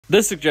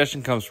This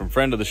suggestion comes from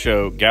friend of the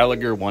show,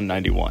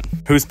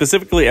 Gallagher191, who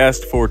specifically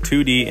asked for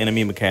 2D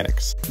enemy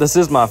mechanics. This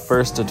is my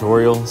first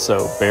tutorial,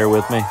 so bear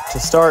with me. To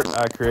start,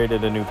 I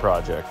created a new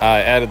project.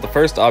 I added the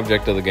first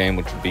object of the game,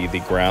 which would be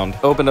the ground.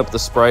 Opened up the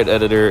sprite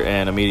editor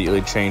and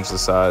immediately changed the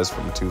size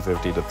from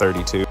 250 to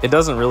 32. It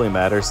doesn't really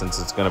matter since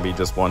it's going to be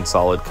just one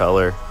solid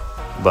color,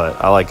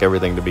 but I like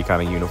everything to be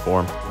kind of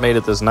uniform. Made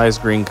it this nice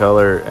green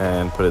color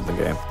and put it in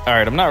the game. All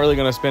right, I'm not really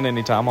going to spend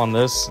any time on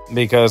this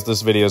because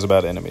this video is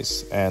about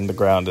enemies and the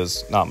ground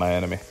is not my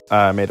enemy.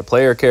 I made a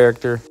player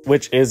character,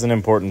 which is an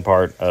important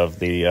part of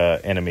the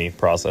enemy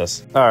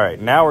process. All right,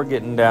 now we're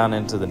getting down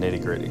into the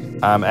nitty gritty.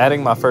 I'm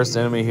adding my first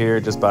enemy here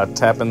just by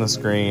tapping the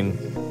screen,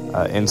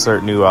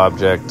 insert new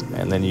object,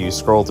 and then you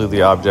scroll through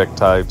the object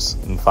types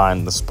and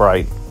find the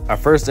sprite. Our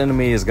first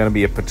enemy is going to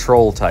be a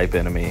patrol type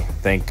enemy.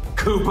 Think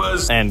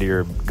Koopas and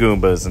your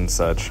Goombas and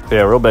such.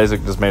 Yeah, real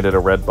basic, just made it a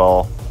red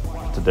ball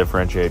to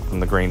differentiate from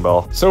the green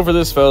ball. So for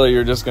this fella,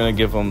 you're just going to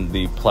give him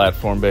the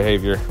platform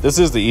behavior. This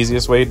is the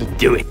easiest way to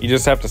do it. You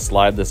just have to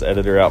slide this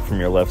editor out from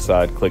your left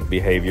side, click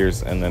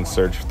behaviors, and then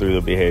search through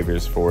the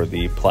behaviors for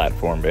the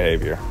platform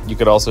behavior. You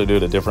could also do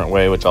it a different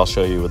way, which I'll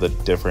show you with a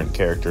different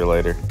character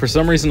later. For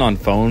some reason on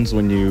phones,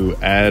 when you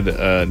add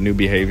a new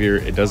behavior,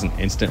 it doesn't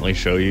instantly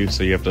show you,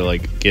 so you have to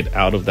like get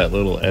out of that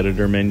little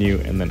editor menu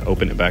and then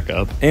open it back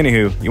up.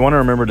 Anywho, you want to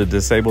remember to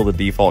disable the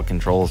default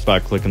controls by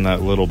clicking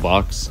that little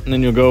box, and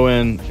then you'll go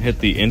in, hit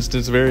the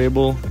instance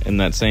variable in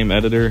that same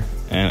editor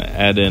and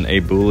add in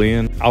a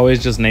boolean.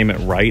 Always just name it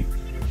right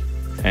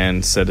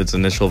and set its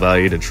initial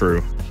value to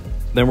true.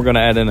 Then we're going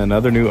to add in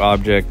another new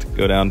object,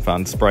 go down,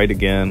 find sprite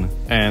again,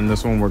 and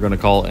this one we're going to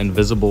call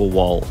invisible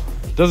wall.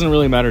 Doesn't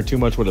really matter too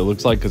much what it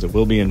looks like because it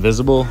will be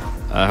invisible.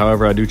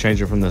 However, I do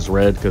change it from this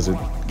red because it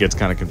gets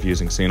kind of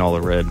confusing seeing all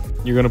the red.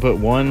 You're going to put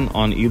one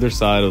on either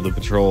side of the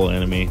patrol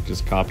enemy,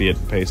 just copy it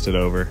and paste it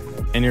over.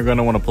 And you're going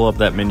to want to pull up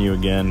that menu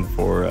again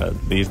for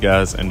these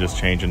guys and just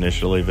change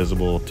initially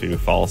visible to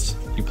false.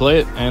 You play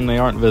it and they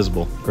aren't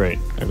visible. Great,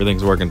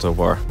 everything's working so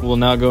far. We'll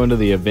now go into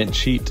the event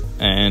sheet,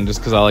 and just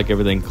because I like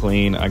everything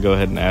clean, I go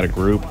ahead and add a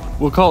group.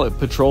 We'll call it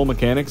patrol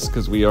mechanics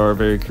because we are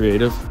very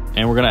creative.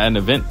 And we're going to add an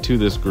event to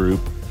this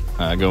group.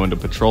 Go into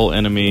patrol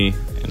enemy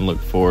and look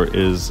for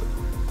is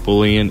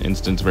boolean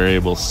instance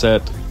variable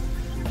set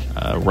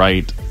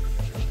right.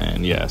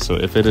 And yeah, so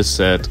if it is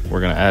set, we're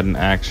going to add an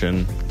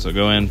action. So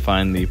go in,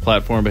 find the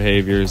platform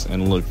behaviors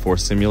and look for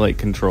simulate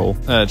control.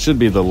 It should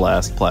be the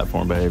last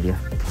platform behavior.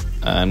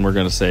 And we're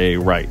going to say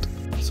right.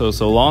 So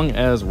long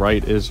as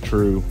right is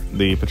true,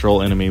 the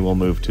patrol enemy will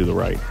move to the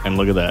right. And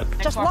look at that.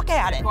 Just look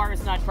at it. Bar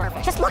is not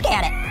perfect. Just look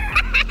at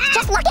it.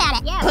 Just look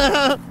at it.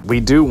 Yeah. We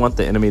do want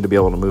the enemy to be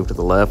able to move to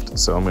the left,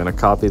 so I'm going to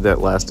copy that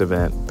last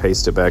event,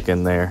 paste it back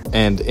in there,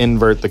 and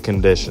invert the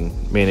condition,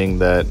 meaning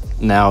that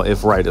now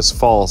if right is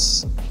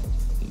false,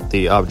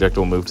 the object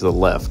will move to the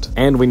left.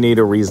 And we need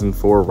a reason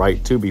for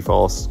right to be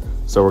false,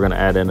 so we're going to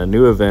add in a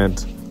new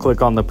event,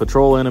 click on the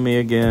patrol enemy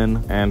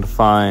again, and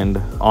find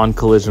on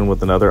collision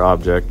with another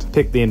object.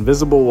 Pick the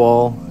invisible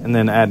wall, and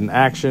then add an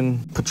action,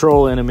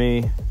 patrol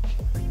enemy,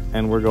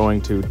 and we're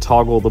going to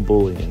toggle the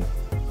boolean,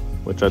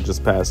 which I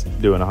just passed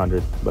doing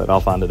 100, but I'll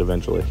find it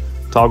eventually.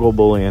 Toggle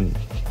boolean,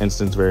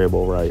 instance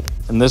variable right.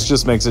 And this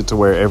just makes it to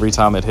where every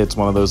time it hits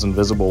one of those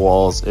invisible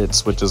walls, it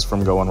switches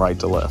from going right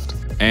to left.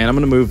 And I'm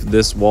gonna move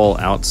this wall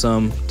out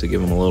some to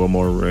give him a little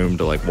more room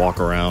to like walk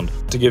around,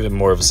 to give him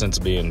more of a sense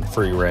of being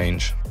free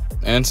range.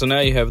 And so now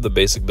you have the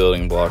basic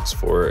building blocks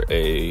for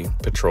a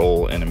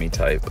patrol enemy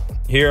type.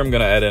 Here I'm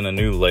gonna add in a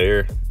new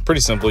layer.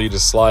 Pretty simple, you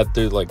just slide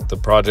through like the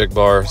project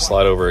bar,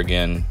 slide over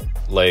again,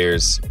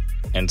 layers,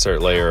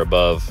 insert layer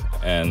above,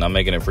 and I'm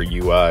making it for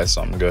UI,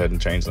 so I'm gonna go ahead and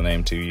change the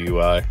name to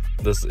UI.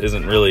 This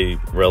isn't really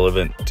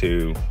relevant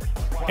to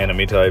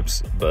enemy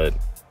types, but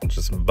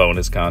just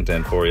bonus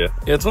content for you.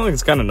 Yeah, it's something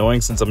that's kind of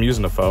annoying since I'm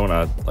using a phone.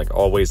 I like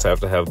always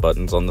have to have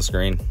buttons on the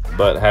screen,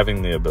 but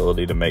having the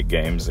ability to make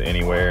games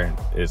anywhere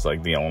is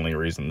like the only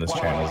reason this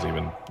channel is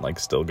even like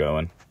still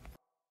going.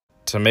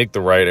 To make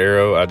the right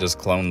arrow, I just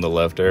cloned the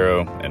left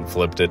arrow and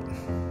flipped it.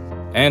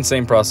 And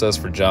same process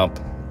for jump,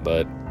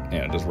 but you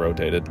know, just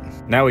rotate it.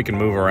 Now we can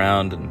move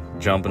around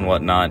and jump and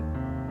whatnot,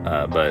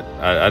 but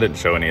I didn't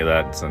show any of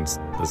that since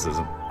this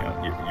isn't,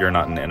 you know, you're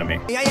not an enemy.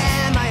 I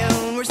am my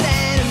own worst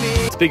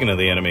enemy. Speaking of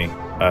the enemy,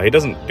 he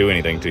doesn't do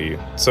anything to you,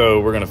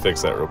 so we're gonna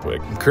fix that real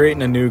quick. I'm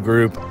creating a new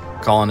group,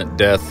 calling it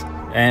death,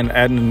 and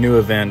adding a new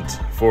event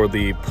for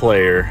the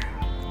player.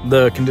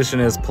 The condition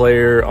is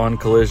player on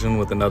collision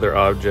with another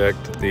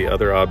object. The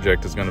other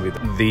object is gonna be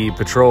the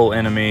patrol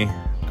enemy.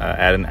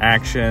 Add an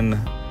action,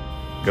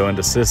 go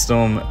into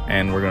system,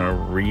 and we're gonna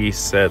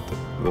reset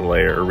the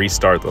layer, or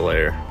restart the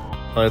layer.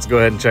 Let's go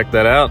ahead and check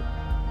that out.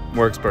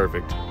 Works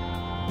perfect.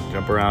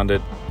 Jump around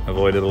it,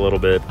 avoid it a little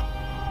bit,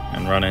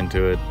 and run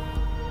into it,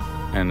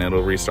 and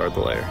it'll restart the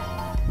layer.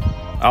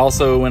 I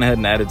also went ahead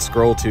and added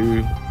scroll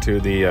to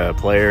the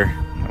player.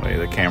 That way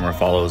the camera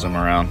follows him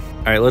around.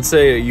 All right, let's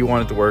say you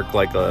want it to work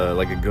like a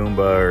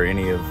Goomba or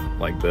any of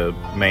like the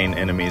main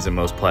enemies in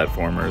most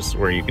platformers,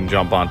 where you can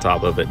jump on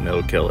top of it and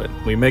it'll kill it.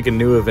 We make a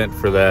new event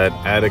for that,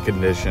 add a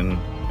condition,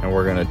 and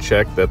we're gonna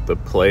check that the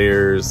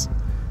player's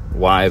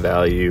Y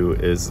value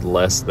is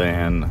less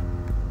than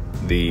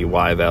the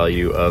Y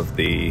value of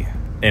the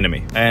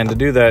enemy. And to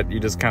do that, you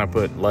just kind of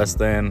put less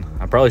than.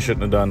 I probably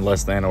shouldn't have done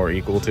less than or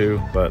equal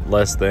to, but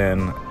less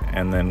than,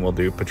 and then we'll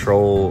do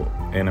patrol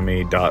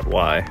enemy dot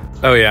Y.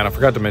 Oh yeah, and I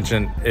forgot to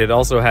mention, it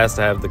also has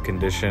to have the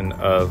condition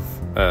of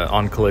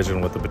on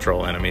collision with the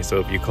patrol enemy. So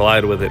if you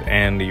collide with it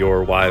and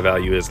your Y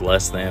value is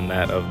less than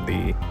that of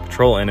the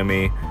patrol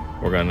enemy,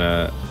 we're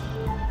gonna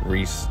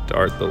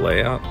restart the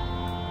layout.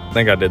 I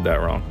think I did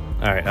that wrong.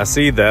 All right, I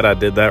see that I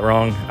did that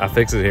wrong. I'll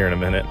fix it here in a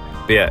minute.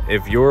 But yeah,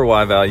 if your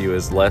Y value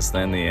is less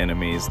than the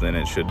enemy's, then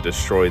it should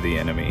destroy the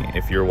enemy.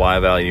 If your Y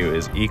value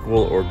is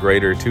equal or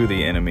greater to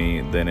the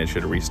enemy, then it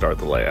should restart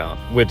the layout,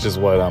 which is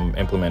what I'm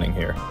implementing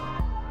here.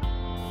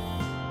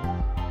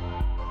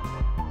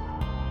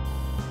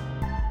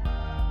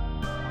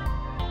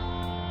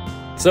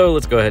 So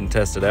let's go ahead and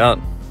test it out,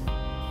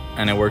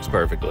 and it works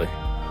perfectly.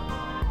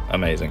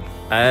 Amazing.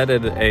 I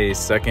added a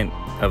second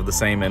of the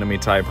same enemy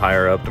type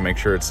higher up to make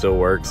sure it still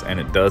works, and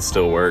it does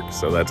still work,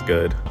 so that's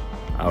good.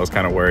 I was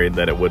kind of worried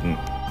that it wouldn't.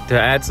 To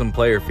add some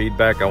player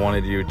feedback, I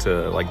wanted you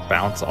to like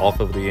bounce off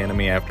of the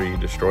enemy after you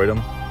destroyed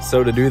them.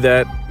 So to do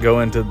that, go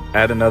into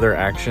add another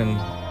action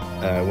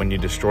when you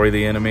destroy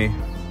the enemy,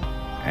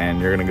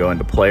 and you're gonna go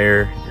into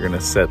player, you're gonna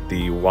set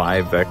the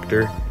Y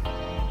vector,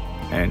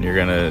 and you're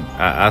gonna,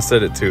 I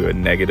set it to a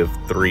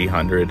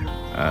 -300,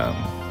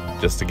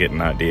 just to get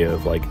an idea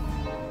of like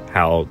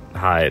how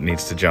high it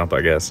needs to jump,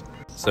 I guess.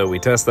 So we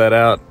test that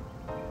out,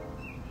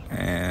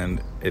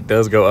 and it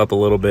does go up a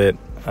little bit.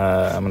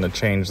 I'm gonna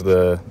change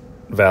the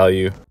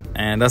value,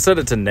 and I set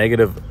it to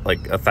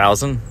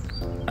 -1,000.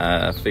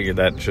 I figured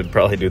that should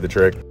probably do the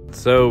trick.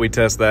 So we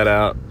test that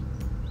out.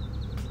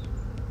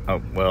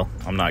 Oh, well,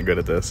 I'm not good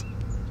at this.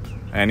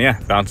 And yeah,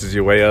 bounces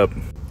you way up.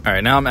 All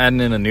right, now I'm adding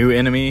in a new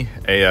enemy,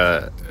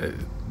 a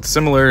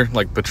similar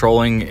like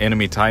patrolling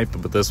enemy type,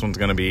 but this one's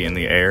gonna be in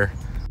the air.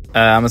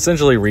 I'm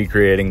essentially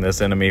recreating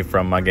this enemy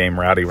from my game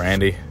Rowdy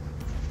Randy.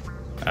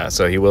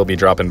 So he will be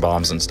dropping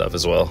bombs and stuff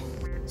as well.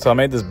 So I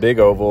made this big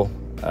oval.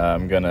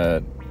 I'm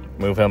gonna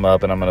move him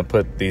up, and I'm gonna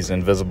put these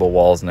invisible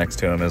walls next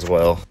to him as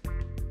well.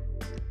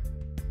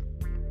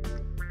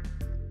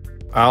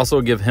 I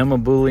also give him a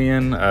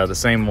Boolean, the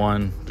same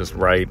one, just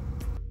right.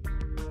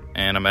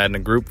 And I'm adding a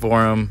group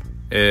for him.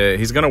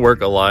 He's gonna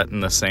work a lot in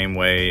the same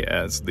way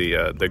as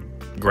the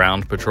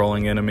ground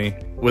patrolling enemy,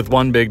 with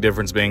one big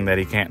difference being that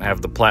he can't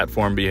have the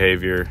platform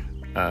behavior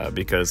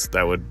because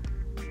that would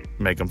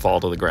make him fall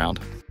to the ground.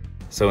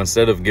 So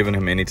instead of giving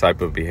him any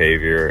type of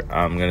behavior,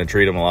 I'm gonna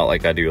treat him a lot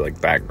like I do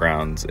like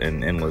backgrounds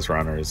in Endless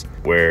Runners,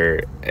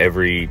 where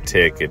every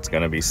tick it's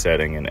gonna be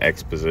setting an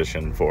X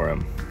position for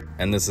him.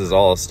 And this is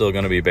all still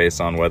gonna be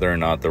based on whether or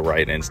not the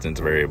right instance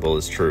variable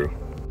is true.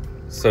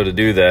 So to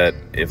do that,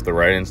 if the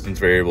right instance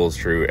variable is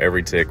true,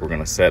 every tick we're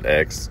gonna set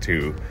X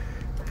to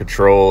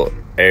patrol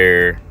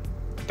air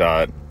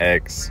dot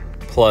X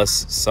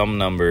plus some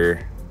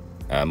number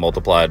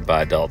multiplied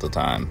by delta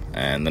time,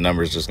 and the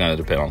number is just going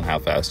to depend on how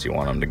fast you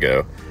want them to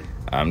go.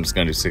 I'm just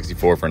going to do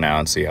 64 for now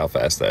and see how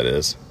fast that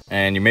is.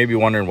 And you may be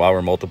wondering why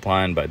we're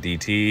multiplying by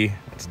dt.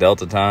 It's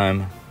delta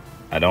time.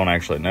 I don't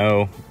actually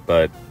know,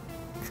 but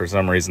for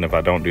some reason if I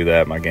don't do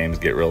that, my games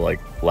get real like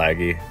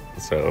laggy,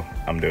 so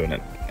I'm doing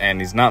it. And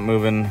he's not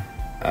moving.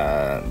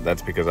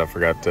 That's because I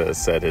forgot to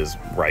set his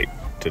right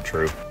to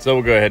true. So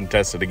we'll go ahead and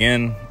test it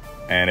again,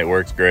 and it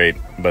works great,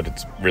 but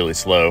it's really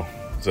slow.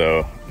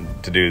 So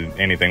to do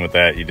anything with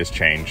that, you just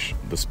change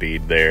the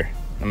speed there.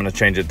 I'm gonna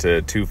change it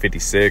to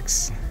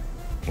 256,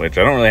 which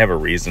I don't really have a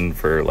reason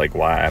for like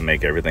why I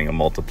make everything a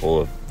multiple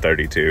of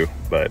 32,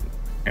 but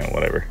you know,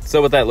 whatever.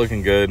 So with that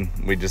looking good,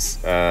 we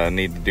just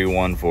need to do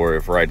one for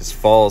if right is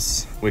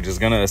false, which is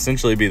gonna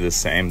essentially be the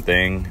same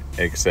thing,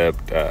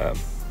 except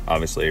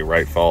obviously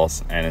right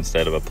false, and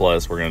instead of a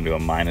plus, we're gonna do a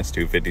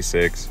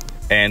 -256.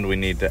 And we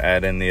need to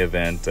add in the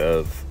event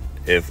of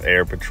if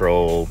air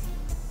patrol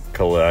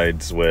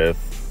collides with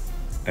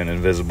an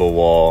invisible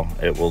wall,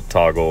 it will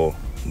toggle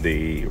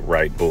the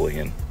right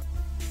Boolean.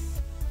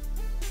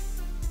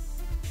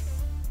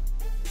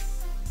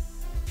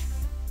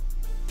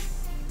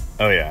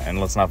 Oh yeah, and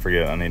let's not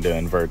forget I need to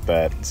invert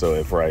that. So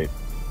if right,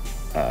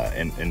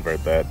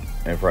 invert that.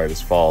 If right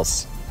is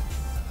false,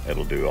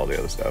 it'll do all the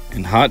other stuff.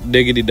 And hot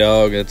diggity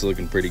dog, that's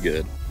looking pretty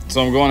good.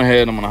 So I'm going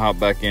ahead, I'm gonna hop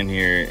back in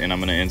here, and I'm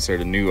gonna insert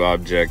a new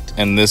object,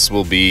 and this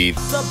will be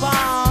the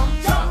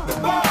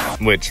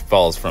bomb, which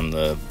falls from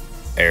the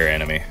air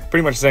enemy.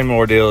 Pretty much the same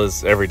ordeal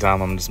as every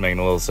time. I'm just making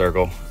a little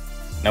circle.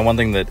 Now one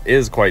thing that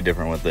is quite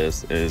different with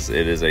this is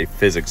it is a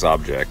physics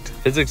object.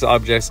 Physics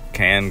objects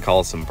can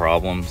cause some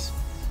problems,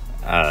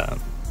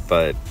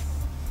 but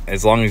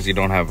as long as you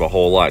don't have a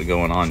whole lot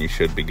going on, you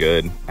should be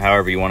good.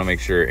 However, you want to make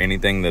sure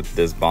anything that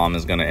this bomb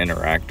is going to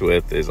interact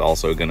with is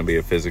also going to be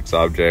a physics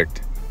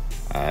object,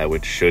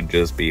 which should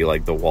just be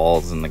like the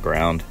walls and the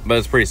ground. But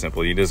it's pretty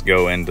simple. You just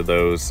go into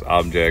those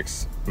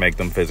objects, make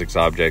them physics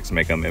objects,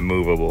 make them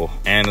immovable,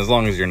 and as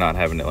long as you're not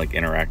having to like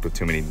interact with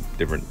too many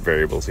different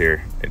variables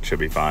here, it should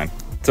be fine.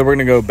 So we're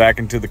gonna go back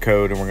into the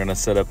code and we're gonna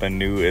set up a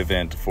new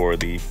event for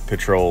the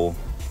patrol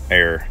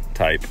air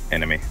type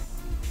enemy.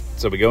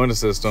 So we go into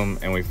system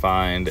and we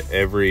find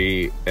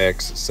every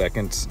X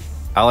seconds.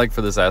 I like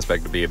for this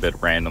aspect to be a bit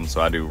random,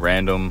 so I do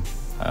random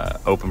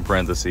open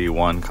parenthesis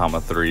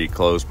 1,3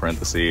 close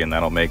parenthesis, and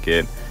that'll make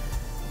it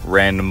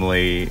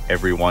randomly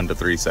every 1 to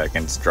 3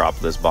 seconds drop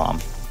this bomb.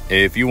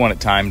 If you want it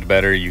timed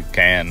better, you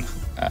can.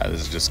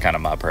 This is just kind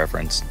of my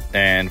preference.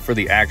 And for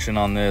the action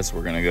on this,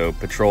 we're gonna go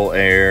patrol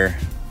air,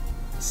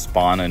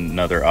 spawn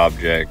another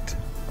object.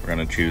 We're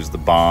gonna choose the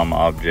bomb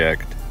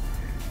object,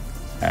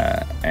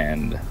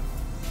 and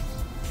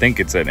I think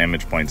it's at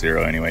image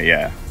 0.0 anyway.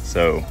 Yeah,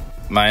 so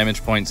my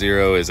image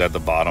 0.0 is at the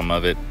bottom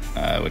of it,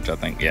 which I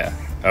think, yeah.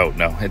 Oh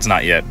no, it's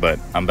not yet, but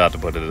I'm about to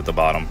put it at the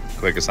bottom.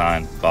 Quick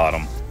assign,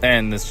 bottom.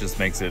 And this just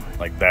makes it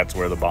like that's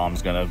where the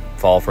bomb's gonna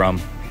fall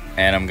from.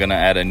 And I'm gonna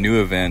add a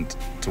new event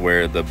to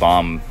where the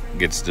bomb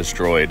gets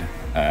destroyed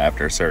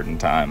after a certain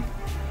time.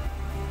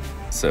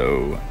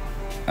 So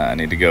I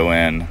need to go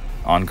in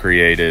on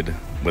created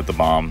with the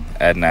bomb,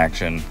 add an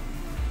action,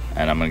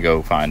 and I'm gonna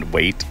go find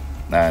wait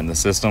in the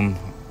system.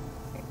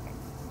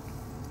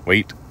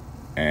 Wait,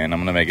 and I'm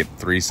gonna make it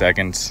 3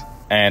 seconds.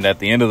 And at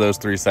the end of those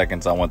 3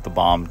 seconds, I want the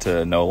bomb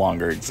to no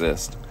longer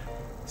exist.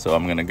 So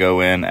I'm gonna go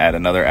in, add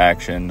another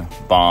action,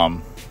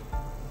 bomb,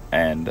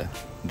 and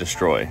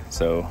destroy.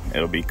 So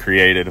it'll be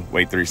created,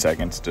 wait 3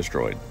 seconds,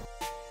 destroyed.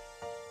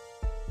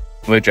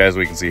 Which, as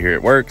we can see here,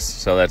 it works,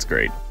 so that's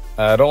great.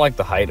 I don't like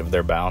the height of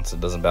their bounce.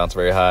 It doesn't bounce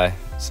very high.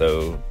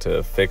 So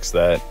to fix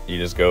that, you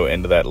just go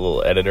into that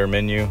little editor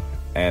menu,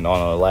 and on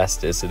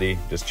elasticity,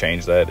 just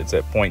change that. It's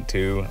at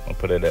 0.2. I'll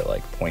put it at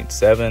like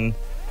 0.7.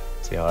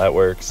 See how that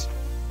works.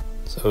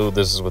 So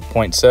this is with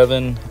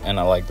 0.7, and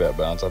I like that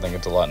bounce. I think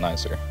it's a lot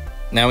nicer.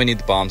 Now we need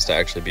the bombs to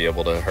actually be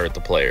able to hurt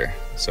the player.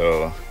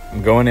 So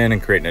I'm going in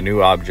and creating a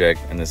new object,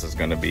 and this is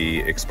gonna be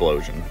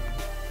explosion.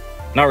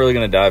 Not really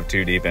gonna dive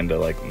too deep into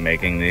like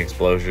making the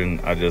explosion.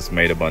 I just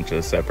made a bunch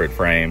of separate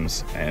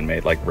frames and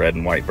made like red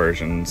and white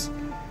versions.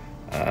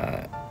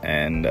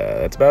 And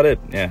that's about it.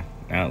 Yeah,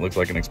 now it looks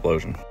like an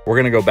explosion. We're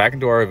gonna go back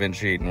into our event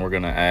sheet and we're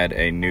gonna add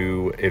a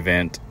new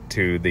event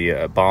to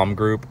the bomb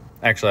group.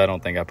 Actually, I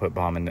don't think I put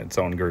bomb in its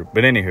own group,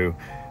 but anywho,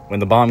 when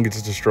the bomb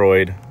gets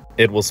destroyed,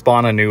 it will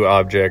spawn a new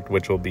object,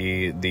 which will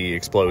be the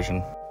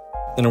explosion.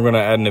 Then we're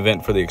gonna add an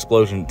event for the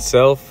explosion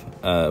itself.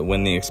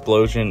 When the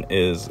explosion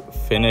is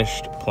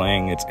finished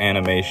playing its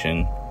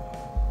animation,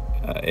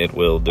 it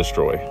will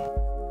destroy.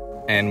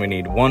 And we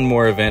need one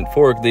more event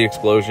for the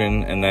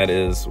explosion, and that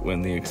is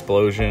when the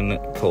explosion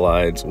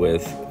collides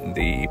with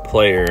the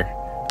player,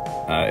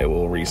 it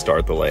will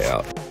restart the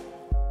layout.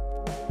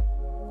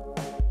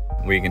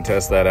 We can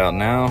test that out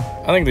now.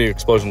 I think the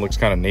explosion looks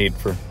kind of neat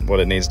for what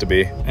it needs to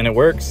be, and it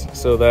works,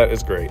 so that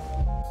is great.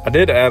 I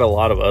did add a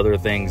lot of other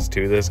things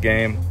to this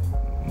game,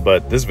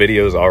 but this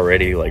video is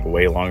already like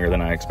way longer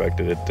than I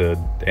expected it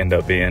to end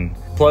up being.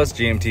 Plus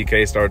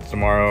GMTK starts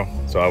tomorrow,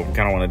 so I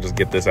kind of want to just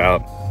get this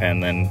out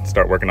and then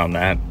start working on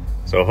that.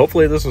 So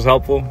hopefully this was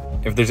helpful.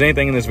 If there's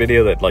anything in this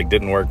video that like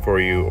didn't work for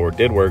you or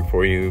did work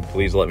for you,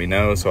 please let me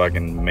know so I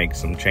can make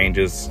some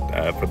changes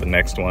for the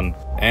next one.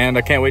 And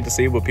I can't wait to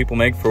see what people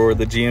make for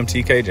the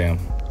GMTK jam.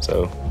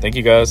 So thank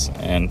you guys,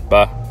 and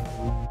bye.